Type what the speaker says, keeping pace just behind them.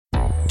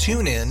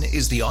TuneIn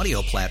is the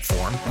audio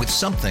platform with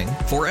something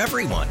for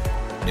everyone.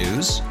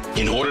 News.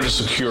 In order to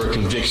secure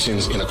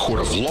convictions in a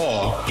court of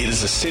law, it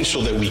is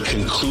essential that we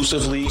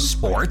conclusively.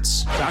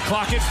 Sports. Got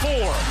clock at 4.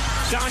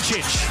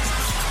 Doncic.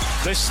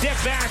 The step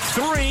back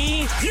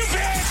 3. You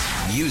bet.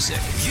 Music.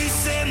 You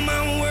set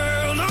my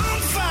world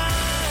on fire.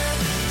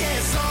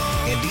 Yes,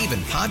 and even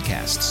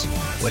podcasts.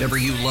 Whatever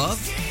you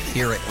love,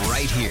 hear it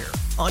right here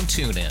on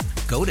TuneIn.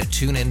 Go to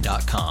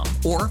TuneIn.com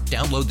or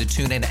download the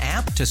TuneIn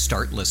app to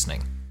start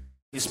listening.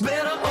 It's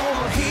better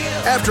over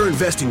here. After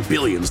investing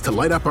billions to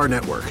light up our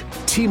network,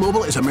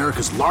 T-Mobile is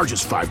America's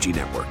largest 5G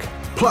network.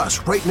 Plus,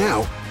 right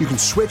now, you can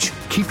switch,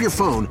 keep your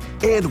phone,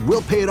 and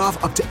we'll pay it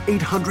off up to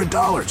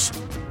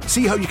 $800.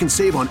 See how you can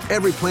save on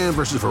every plan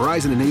versus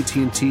Verizon and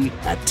AT&T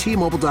at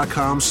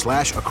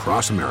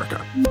T-Mobile.com/across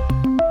America.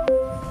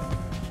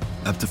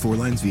 Up to 4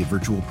 lines via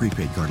virtual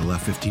prepaid card. Allow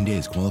 15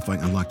 days. Qualifying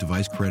unlocked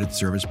device credit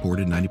service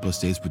ported 90+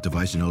 states with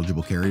device and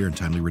eligible carrier and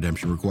timely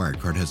redemption required.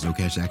 Card has no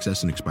cash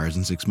access and expires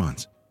in 6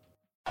 months.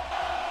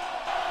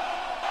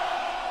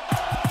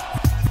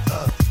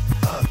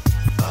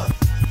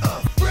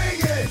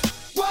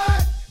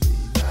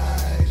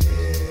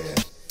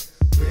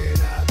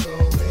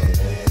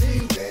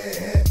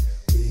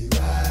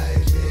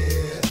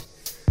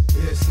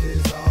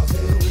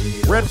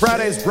 Red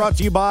Friday is brought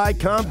to you by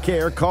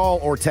CommCare. Call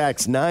or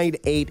text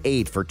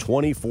 988 for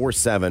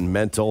 24/7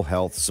 mental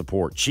health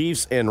support.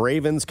 Chiefs and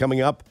Ravens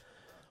coming up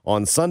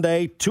on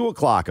Sunday, 2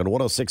 o'clock on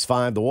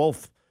 106.5 The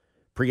Wolf.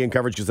 Pre-game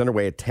coverage is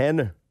underway at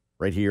 10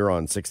 right here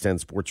on 610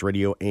 Sports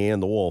Radio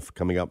and The Wolf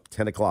coming up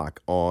 10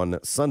 o'clock on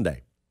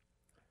Sunday.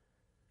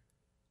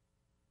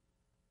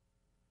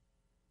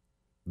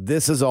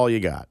 This is all you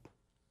got.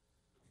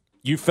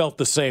 You felt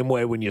the same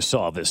way when you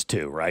saw this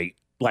too, right?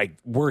 Like,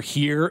 we're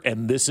here,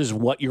 and this is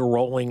what you're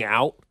rolling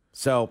out?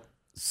 So,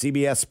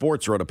 CBS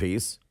Sports wrote a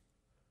piece.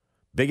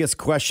 Biggest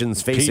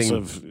questions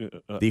facing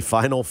the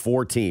final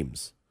 4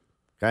 teams.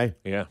 Okay?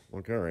 Yeah.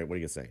 Okay, all right. What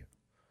do you say?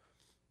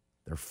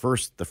 The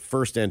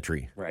first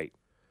entry. Right.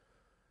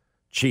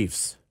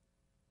 Chiefs.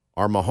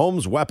 Are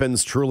Mahomes'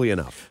 weapons truly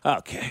enough?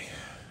 Okay.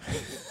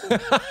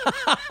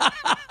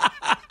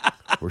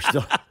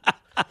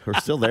 We're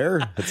still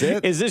there. That's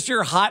it. Is this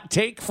your hot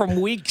take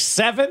from week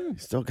 7?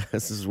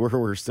 This is where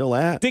we're still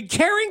at. Did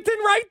Carrington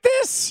write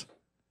this?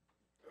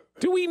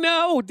 Do we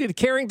know? Did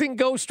Carrington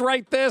ghost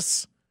write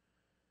this?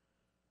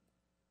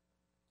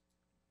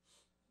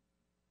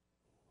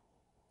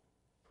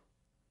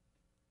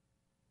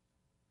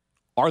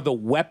 Are the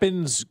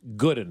weapons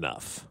good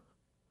enough?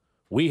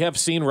 We have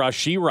seen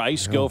Rashee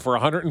Rice go for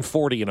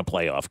 140 in a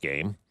playoff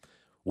game.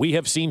 We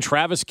have seen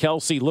Travis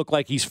Kelce look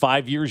like he's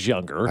 5 years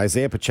younger.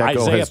 Isaiah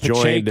Pacheco has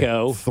joined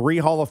 3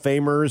 Hall of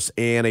Famers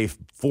and a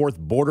 4th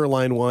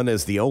borderline one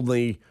as the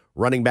only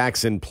running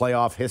backs in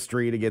playoff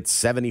history to get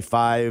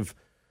 75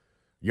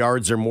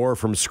 yards or more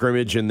from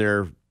scrimmage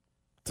to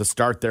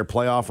start their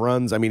playoff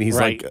runs. I mean, he's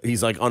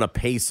like on a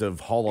pace of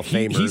Hall of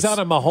Famers. He's on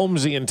a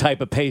Mahomesian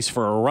type of pace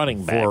for a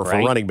running back, for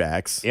running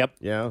backs. Yep.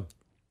 Yeah.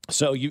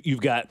 So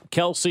you've got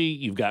Kelce,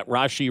 you've got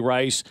Rashee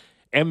Rice.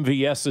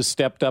 MVS has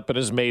stepped up and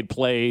has made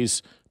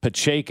plays.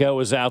 Pacheco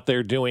is out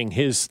there doing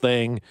his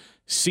thing.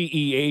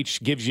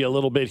 CEH gives you a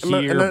little bit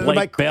here.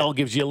 Blake Bell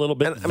gives you a little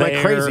bit there. Am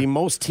I crazy?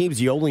 Most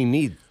teams you only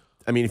need.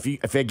 I mean,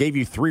 if I gave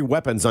you 3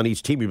 weapons on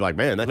each team, you'd be like,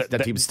 man,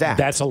 that team's stacked.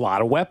 That's a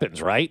lot of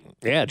weapons, right?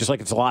 Yeah, just like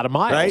it's a lot of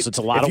miles. Right? It's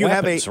a lot of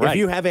weapons, right? If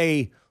you have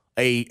a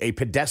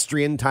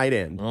pedestrian tight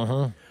end,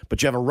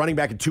 but you have a running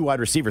back and 2 wide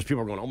receivers,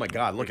 people are going, oh, my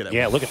God, look at that.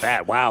 Yeah, look at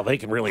that. Wow, they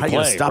can really play,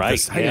 right? How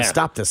do you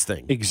stop this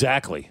thing?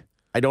 Exactly.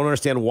 I don't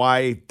understand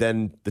why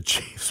then the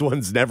Chiefs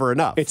one's never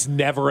enough. It's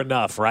never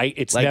enough, right?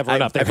 It's never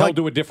enough. They're held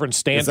to a different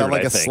standard. Is that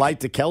like a slight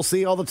to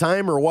Kelce all the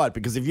time or what?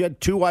 Because if you had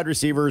 2 wide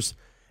receivers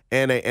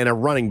and a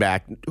running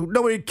back,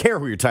 nobody would care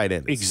who your tight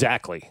end is.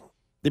 Exactly.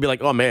 They'd be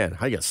like, oh, man,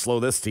 I got to slow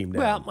this team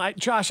down. Well,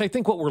 Josh, I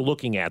think what we're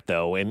looking at,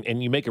 though,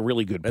 and you make a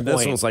really good point. And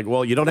this one's like,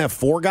 well, you don't have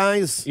 4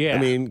 guys? Yeah. I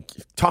mean,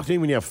 talk to me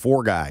when you have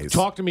 4 guys.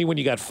 Talk to me when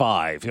you got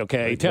 5,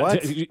 okay?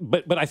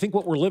 But I think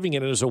what we're living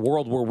in is a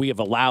world where we have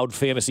allowed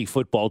fantasy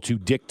football to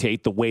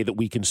dictate the way that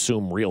we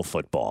consume real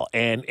football.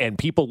 And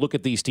people look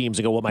at these teams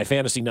and go, well, my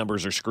fantasy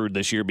numbers are screwed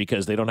this year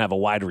because they don't have a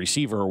wide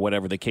receiver or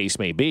whatever the case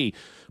may be.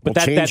 But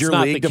that's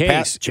not the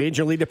case. Change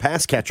your league to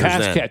pass catchers.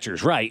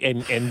 Catchers, right,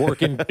 and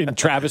work in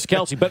Travis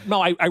Kelce. But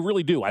no, I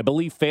really do. I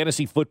believe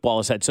fantasy football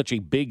has had such a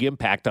big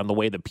impact on the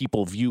way that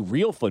people view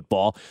real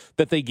football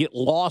that they get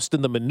lost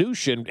in the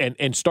minutia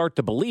and start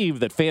to believe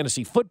that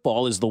fantasy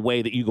football is the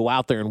way that you go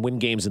out there and win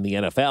games in the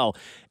NFL,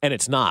 and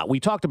it's not. We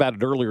talked about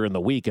it earlier in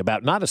the week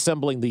about not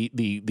assembling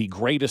the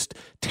greatest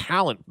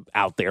talent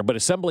out there, but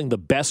assembling the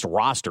best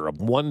roster of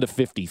 1 to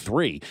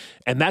 53,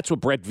 and that's what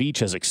Brett Veach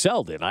has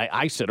excelled in.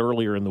 I said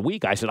earlier in the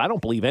week, I said, I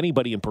don't believe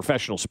anybody in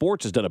professional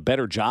sports has done a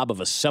better job of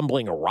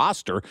assembling a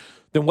roster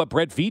than what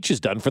Brett Veach has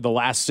done for the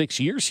last 6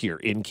 years here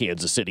in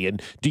Kansas City.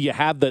 And do you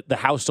have the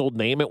household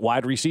name at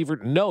wide receiver?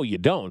 No, you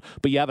don't.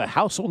 But you have a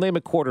household name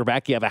at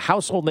quarterback. You have a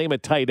household name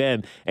at tight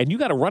end. And you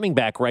got a running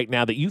back right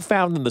now that you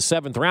found in the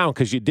 7th round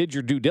because you did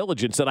your due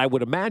diligence that I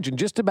would imagine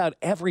just about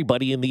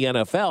everybody in the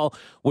NFL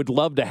would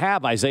love to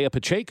have Isaiah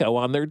Pacheco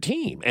on their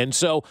team. And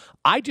so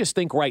I just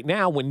think right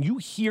now when you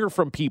hear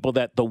from people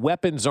that the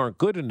weapons aren't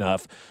good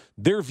enough,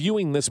 they're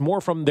viewing this more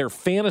from their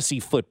fantasy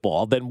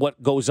football than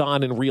what goes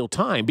on in real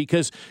time,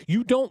 because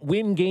you don't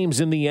win games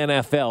in the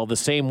NFL the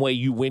same way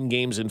you win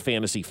games in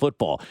fantasy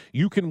football.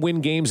 You can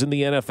win games in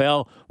the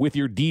NFL with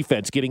your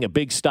defense getting a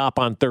big stop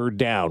on 3rd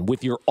down,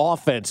 with your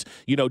offense,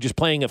 just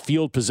playing a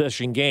field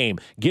possession game,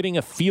 getting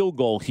a field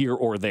goal here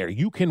or there.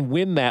 You can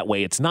win that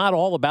way. It's not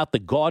all about the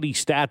gaudy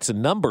stats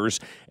and numbers,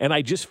 and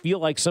I just feel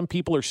like some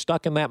people are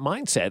stuck in that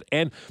mindset.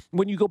 And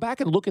when you go back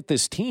and look at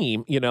this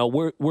team,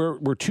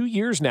 we're 2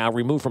 years now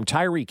removed from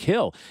Tyreek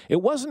Hill.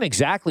 It wasn't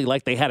exactly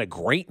like they had a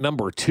great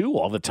number 2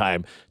 all the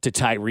time to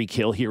Tyreek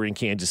Hill here in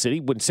Kansas City.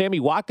 When Sammy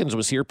Watkins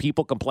was here,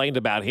 people complained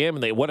about him,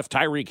 and what if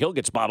Tyreek Hill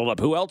gets bottled up?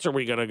 Who else are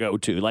we going to go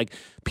to? Like,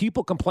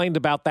 people complained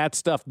about that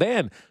stuff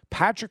then.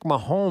 Patrick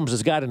Mahomes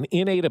has got an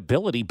innate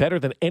ability, better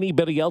than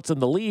anybody else in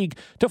the league,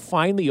 to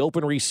find the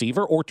open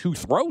receiver or to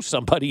throw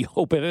somebody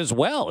open as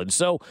well. And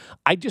so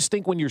I just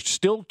think when you're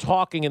still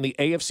talking in the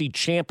AFC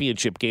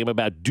Championship game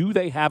about do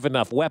they have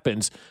enough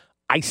weapons,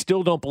 I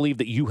still don't believe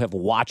that you have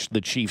watched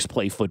the Chiefs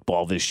play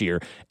football this year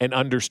and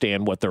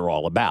understand what they're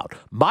all about.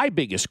 My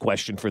biggest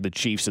question for the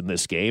Chiefs in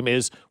this game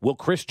is, will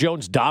Chris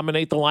Jones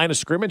dominate the line of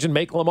scrimmage and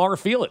make Lamar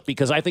feel it?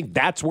 Because I think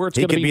that's where it's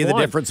going to be. He could be won.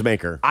 the difference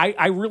maker.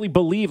 I really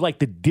believe like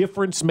the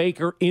difference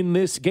maker in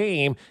this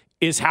game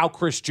is how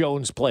Chris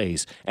Jones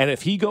plays. And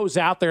if he goes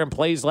out there and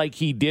plays like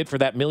he did for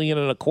that $1.25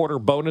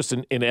 million bonus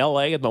in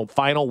L.A. in the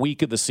final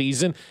week of the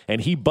season,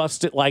 and he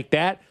busts it like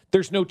that,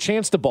 there's no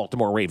chance the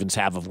Baltimore Ravens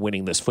have of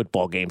winning this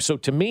football game. So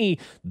to me,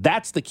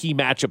 that's the key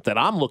matchup that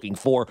I'm looking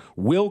for.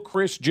 Will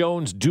Chris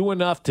Jones do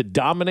enough to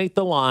dominate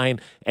the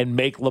line and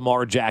make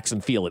Lamar Jackson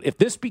feel it? If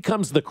this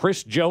becomes the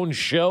Chris Jones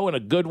show in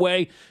a good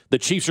way, the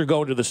Chiefs are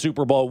going to the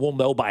Super Bowl. We'll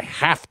know by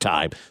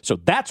halftime. So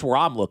that's where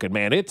I'm looking,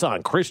 man. It's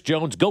on Chris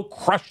Jones. Go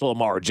crush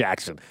Lamar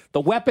Jackson.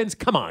 The weapons,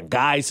 come on,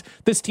 guys.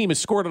 This team has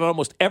scored on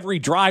almost every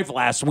drive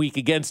last week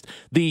against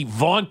the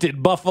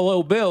vaunted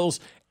Buffalo Bills,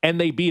 and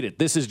they beat it.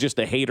 This is just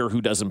a hater who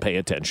doesn't pay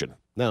attention.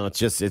 No, it's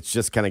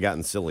just kind of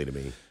gotten silly to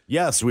me.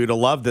 Yes, we would have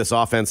loved this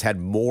offense had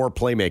more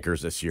playmakers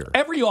this year.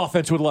 Every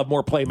offense would love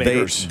more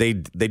playmakers.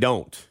 They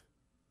don't.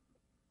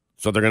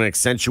 So they're going to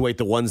accentuate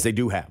the ones they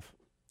do have.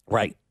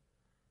 Right.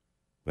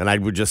 And I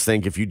would just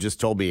think if you just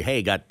told me,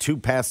 hey, got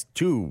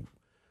two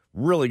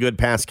really good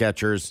pass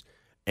catchers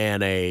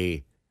and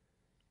a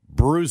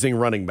bruising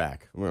running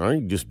back. Well, I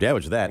can just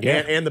damage that.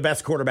 Yeah. And the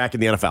best quarterback in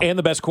the NFL. And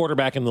the best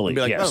quarterback in the league,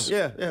 like, yes.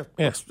 Oh,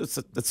 yeah.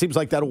 It seems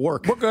like that'll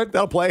work. We're good.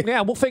 That'll play.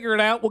 Yeah, we'll figure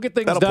it out. We'll get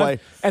things That'll done. play.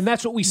 And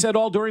that's what we said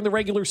all during the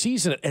regular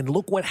season. And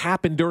look what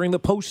happened during the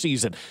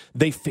postseason.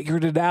 They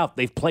figured it out.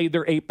 They've played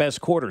their 8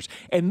 best quarters.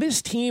 And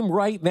this team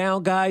right now,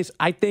 guys,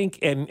 I think,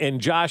 and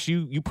Josh,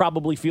 you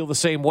probably feel the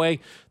same way,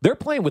 they're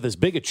playing with as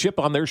big a chip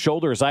on their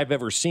shoulder as I've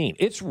ever seen.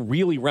 It's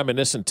really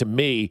reminiscent to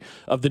me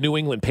of the New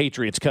England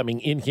Patriots coming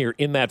in here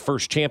in that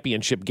first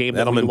championship game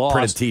that we lost.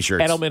 Printed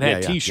T-shirts. Edelman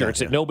had T-shirts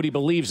that nobody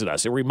believes in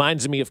us. It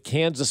reminds me of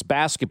Kansas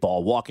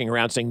basketball walking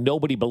around saying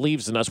nobody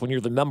believes in us when you're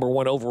the number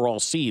 1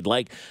 overall seed.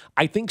 Like,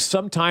 I think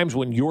sometimes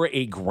when you're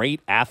a great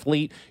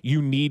athlete,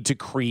 you need to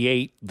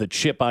create the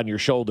chip on your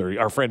shoulder.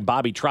 Our friend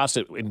Bobby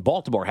Trossett in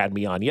Baltimore had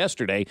me on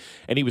yesterday,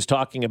 and he was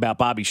talking about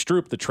Bobby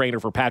Stroop, the trainer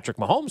for Patrick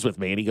Mahomes, with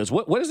me, and he goes,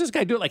 what is this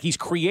guy doing? Like, he's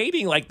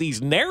creating like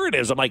these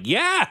narratives. I'm like,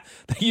 yeah,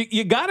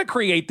 you got to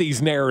create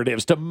these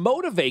narratives to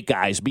motivate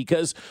guys,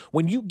 because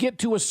when you get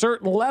to a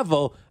certain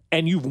level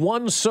and you've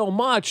won so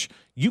much,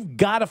 you've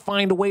got to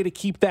find a way to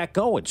keep that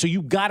going. So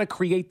you've got to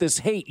create this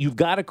hate. You've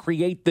got to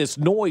create this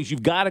noise.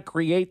 You've got to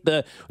create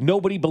the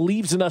nobody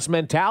believes in us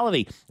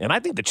mentality. And I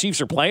think the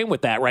Chiefs are playing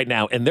with that right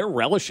now, and they're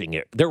relishing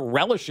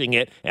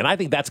it. And I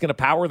think that's going to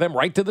power them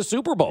right to the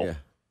Super Bowl.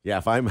 Yeah,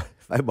 if I'm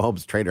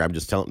Mahomes' trainer, I'm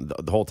just telling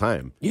the whole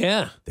time.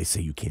 Yeah. They say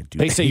you can't do it.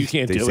 They that. say you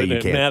can't do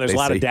it. There's a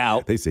lot of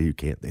doubt. They say you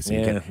can't. They say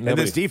you can't. And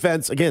this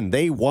defense, again,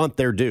 they want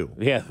their due.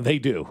 Yeah, they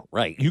do.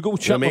 Right. You go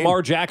shut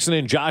Lamar Jackson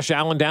and Josh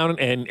Allen down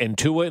and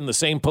Tua in the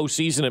same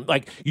postseason. And,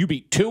 like, you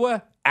beat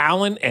Tua,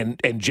 Allen,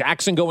 and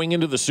Jackson going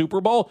into the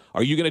Super Bowl.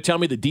 Are you going to tell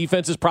me the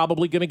defense is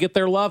probably going to get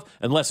their love?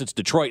 Unless it's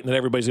Detroit, and then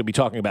everybody's going to be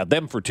talking about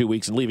them for 2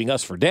 weeks and leaving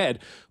us for dead.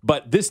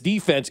 But this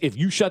defense, if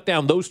you shut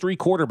down those 3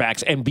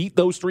 quarterbacks and beat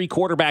those 3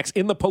 quarterbacks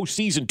in the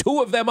postseason,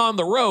 2 of them on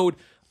the road,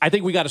 I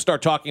think we got to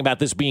start talking about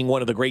this being one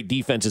of the great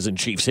defenses in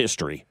Chiefs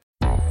history.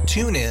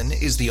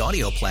 TuneIn is the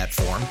audio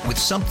platform with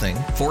something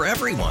for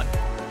everyone.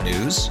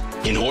 News.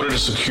 In order to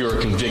secure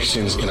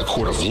convictions in a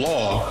court of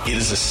law, it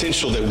is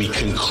essential that we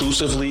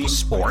conclusively.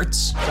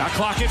 Sports. The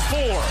clock at 4.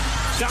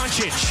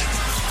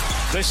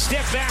 Doncic. The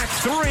step back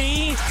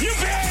 3. You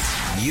bet.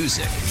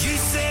 Music. You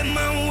set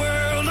my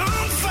world on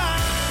fire.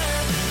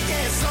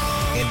 Yes,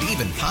 and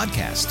even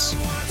podcasts.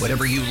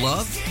 Whatever you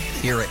love,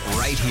 hear it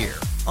right here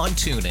on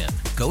TuneIn.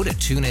 Go to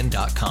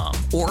TuneIn.com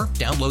or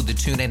download the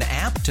TuneIn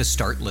app to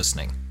start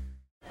listening.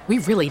 We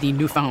really need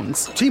new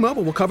phones.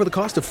 T-Mobile will cover the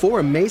cost of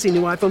 4 amazing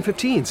new iPhone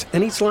 15s,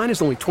 and each line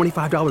is only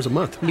 $25 a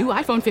month. New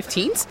iPhone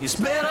 15s? It's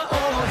better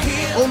over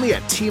here. Only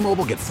at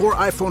T-Mobile, get 4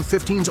 iPhone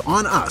 15s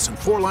on us and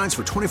 4 lines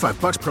for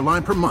 $25 per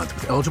line per month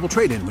with eligible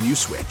trade-in when you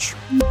switch.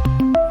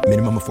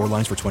 Minimum of 4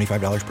 lines for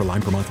 $25 per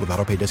line per month with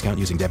autopay discount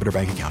using debit or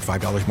bank account.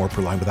 $5 more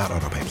per line without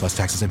autopay, plus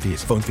taxes and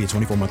fees. Phone fee at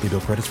 24 monthly bill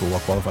credits for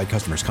well-qualified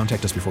customers.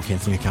 Contact us before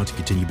canceling account to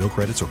continue bill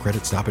credits or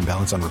credit stop and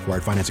balance on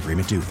required finance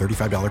agreement due.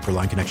 $35 per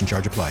line connection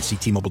charge applies. See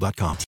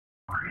T-Mobile.com.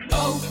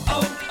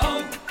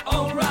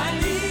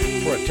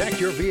 O'Reilly. Protect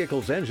your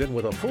vehicle's engine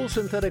with a full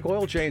synthetic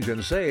oil change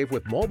and save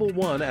with Mobil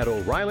 1 at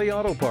O'Reilly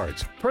Auto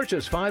Parts.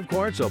 Purchase 5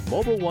 quarts of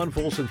Mobil 1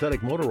 full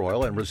synthetic motor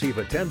oil and receive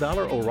a $10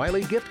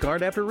 O'Reilly gift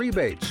card after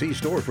rebate. See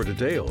store for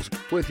details.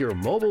 With your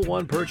Mobil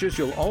 1 purchase,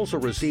 you'll also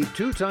receive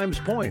 2 times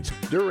points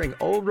during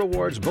O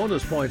Rewards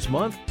Bonus Points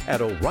Month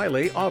at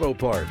O'Reilly Auto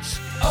Parts.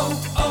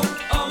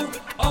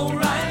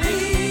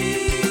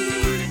 O'Reilly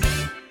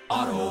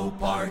Auto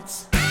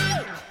Parts.